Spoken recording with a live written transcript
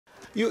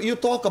You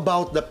talk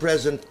about the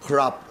present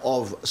crop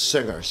of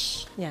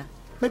singers. Yeah.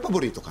 May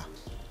paborito ka?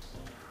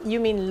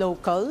 You mean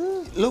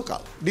local? Local,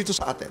 dito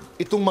sa atin.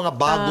 Itong mga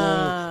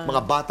bagong,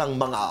 mga batang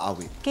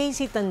mang-aawit.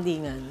 KZ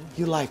Tandingan.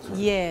 You like her?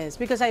 Yes,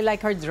 because I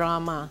like her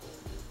drama.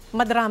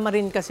 Madrama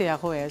rin kasi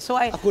ako eh. So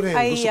Ako rin,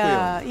 gusto ko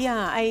yun.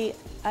 yeah,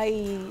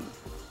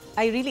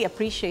 I really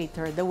appreciate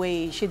her, the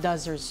way she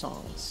does her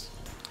songs.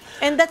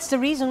 And that's the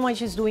reason why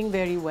she's doing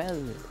very well.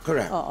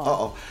 Correct.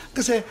 Oo.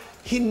 Kasi,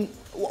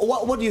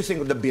 what do you think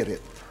of the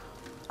birit?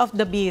 Of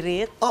the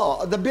birit?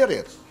 Oh, the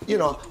birit, you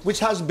know,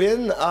 which has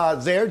been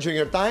there during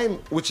your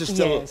time, which is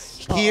still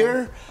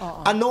here.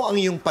 Ano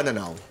ang iyong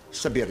pananaw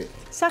sa birit?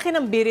 Sa akin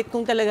ang birit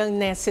kung talagang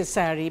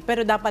necessary,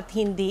 pero dapat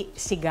hindi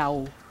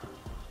sigaw.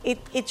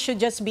 It should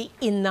just be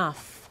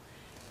enough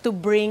to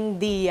bring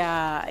the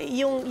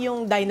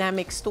yung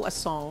dynamics to a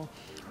song.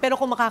 Pero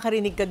kung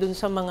makakarinig ka dun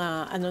sa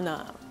mga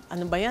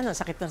ano ba yan, ang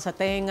sakit na sa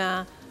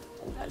tenga,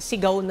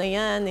 sigaw na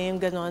yan, yung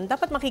ganon,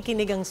 dapat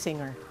makikinig ang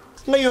singer.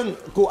 Ngayon,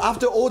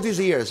 after all these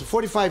years,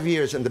 45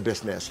 years in the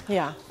business,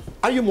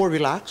 are you more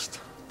relaxed?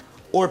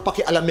 Or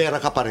pakialamera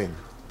ka pa rin?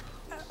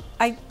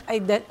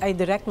 I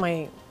direct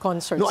my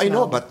concerts No, I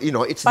know, now. but you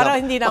know, it's para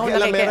not hindi na ako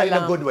pakialamera in a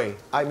nakikialam. good way.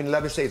 I mean,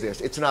 let me say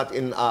this, it's not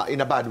in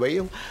a bad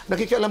way. Yung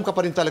nakikialam ka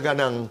pa rin talaga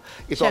ng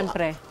ito.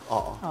 Siyempre.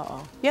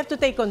 Oo. You have to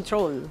take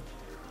control.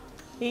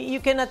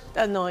 You cannot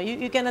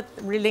you cannot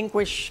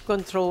relinquish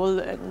control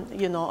and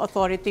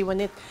authority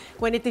when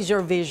it is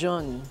your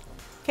vision.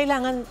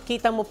 Kailangan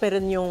kita mo pa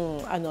rin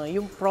yung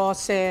yung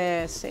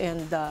process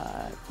and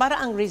para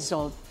ang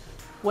result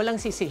walang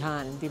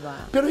sisihan, di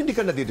ba? Pero hindi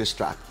ka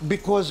nadidistract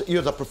because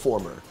you're the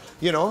performer.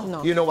 You know?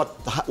 No. You know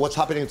what's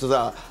happening to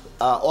the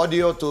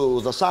audio,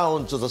 to the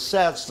sound, to the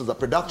sets, to the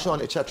production,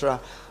 etc.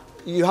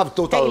 You have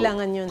total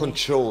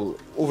control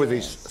over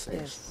these things.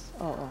 Yes.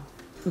 Oo.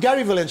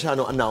 Gary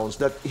Valenciano announced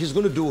that he's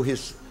going to do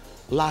his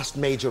last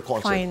major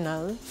concert.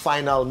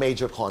 Final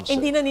major concert.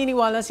 Hindi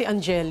naniniwala si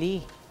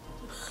Angeli.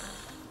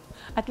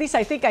 At least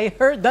I think I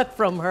heard that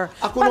from her.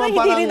 Parang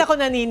hindi rin ako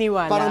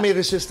naniniwala. Parang may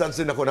resistance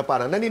din ako na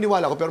parang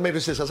naniniwala ako pero may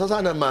resistance.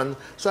 Sana naman,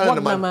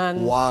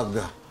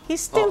 wag.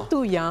 He's still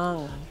too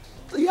young.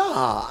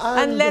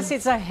 Yeah. Unless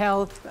it's a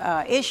health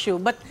issue.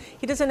 But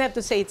he doesn't have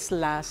to say it's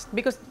last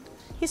because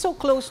he's so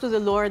close to the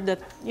Lord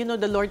that,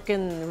 the Lord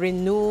can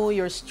renew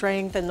your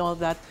strength and all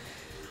that.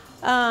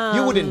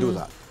 You wouldn't do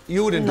that.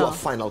 You wouldn't do a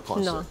final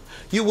concert.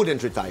 You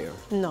wouldn't retire.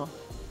 No.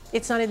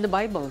 It's not in the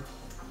Bible.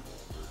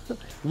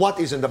 What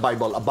is in the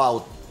Bible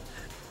about?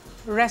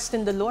 Rest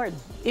in the Lord.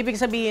 Ibig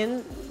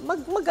sabihin,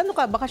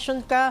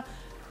 bakasyon ka,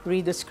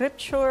 read the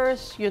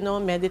scriptures,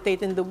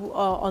 meditate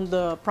on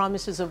the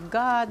promises of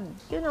God,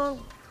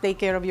 take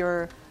care of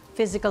your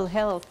physical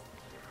health.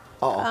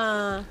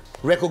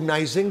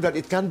 Recognizing that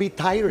it can be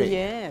tiring.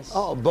 Yes.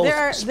 Both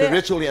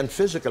spiritually and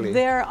physically.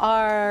 There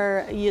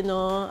are,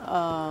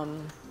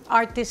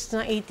 artists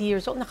na 80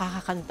 years old,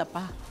 nakakakanta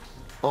pa.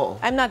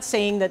 I'm not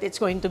saying that it's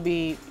going to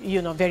be,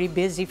 very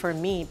busy for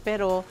me,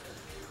 pero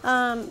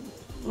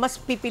mas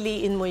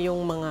pipiliin mo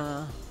yung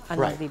mga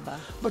diba?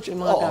 But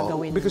yung mga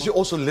gagawin because you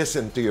also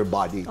listen to your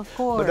body. Of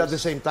course. But at the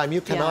same time,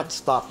 you cannot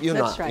stop.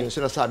 That's right. Yung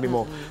sinasabi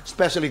mo,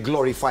 especially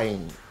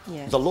glorifying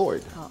the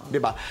Lord.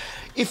 Diba?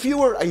 If you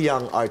were a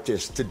young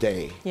artist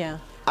today,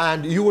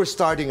 and you were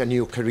starting a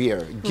new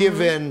career,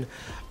 given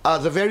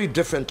the very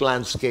different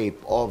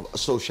landscape of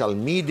social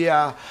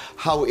media,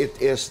 how it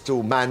is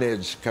to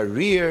manage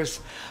careers,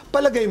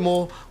 palagay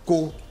mo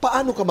kung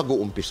paano ka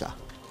mag-uumpisa?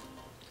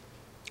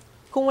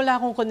 Kung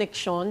wala akong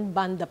connection,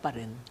 banda pa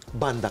rin.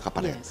 Banda ka pa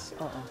rin? Yes,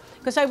 oo.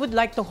 Because I would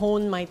like to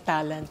hone my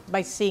talent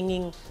by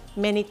singing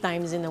many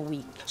times in a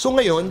week. So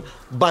ngayon,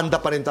 banda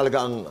pa rin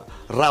talaga ang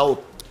route,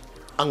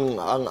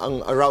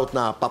 ang route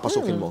na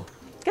papasukin mo?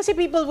 Kasi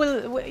people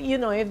will,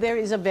 if there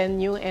is a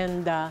venue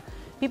and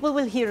people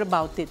will hear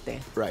about it eh.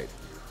 Right.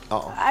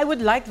 I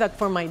would like that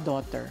for my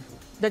daughter.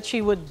 That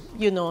she would,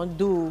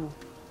 do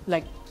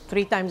like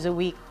 3 times a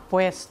week,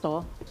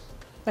 puesto.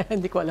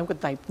 Hindi ko alam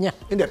kung type niya.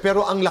 Hindi,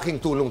 pero ang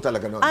laking tulong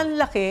talaga nun. Ang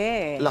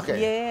laki. Laki.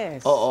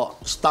 Yes. Oo,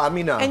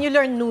 stamina. And you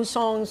learn new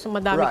songs,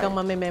 madami kang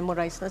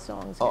mamememorize na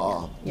songs.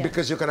 Oo,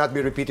 because you cannot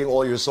be repeating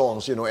all your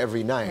songs,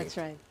 every night. That's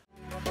right.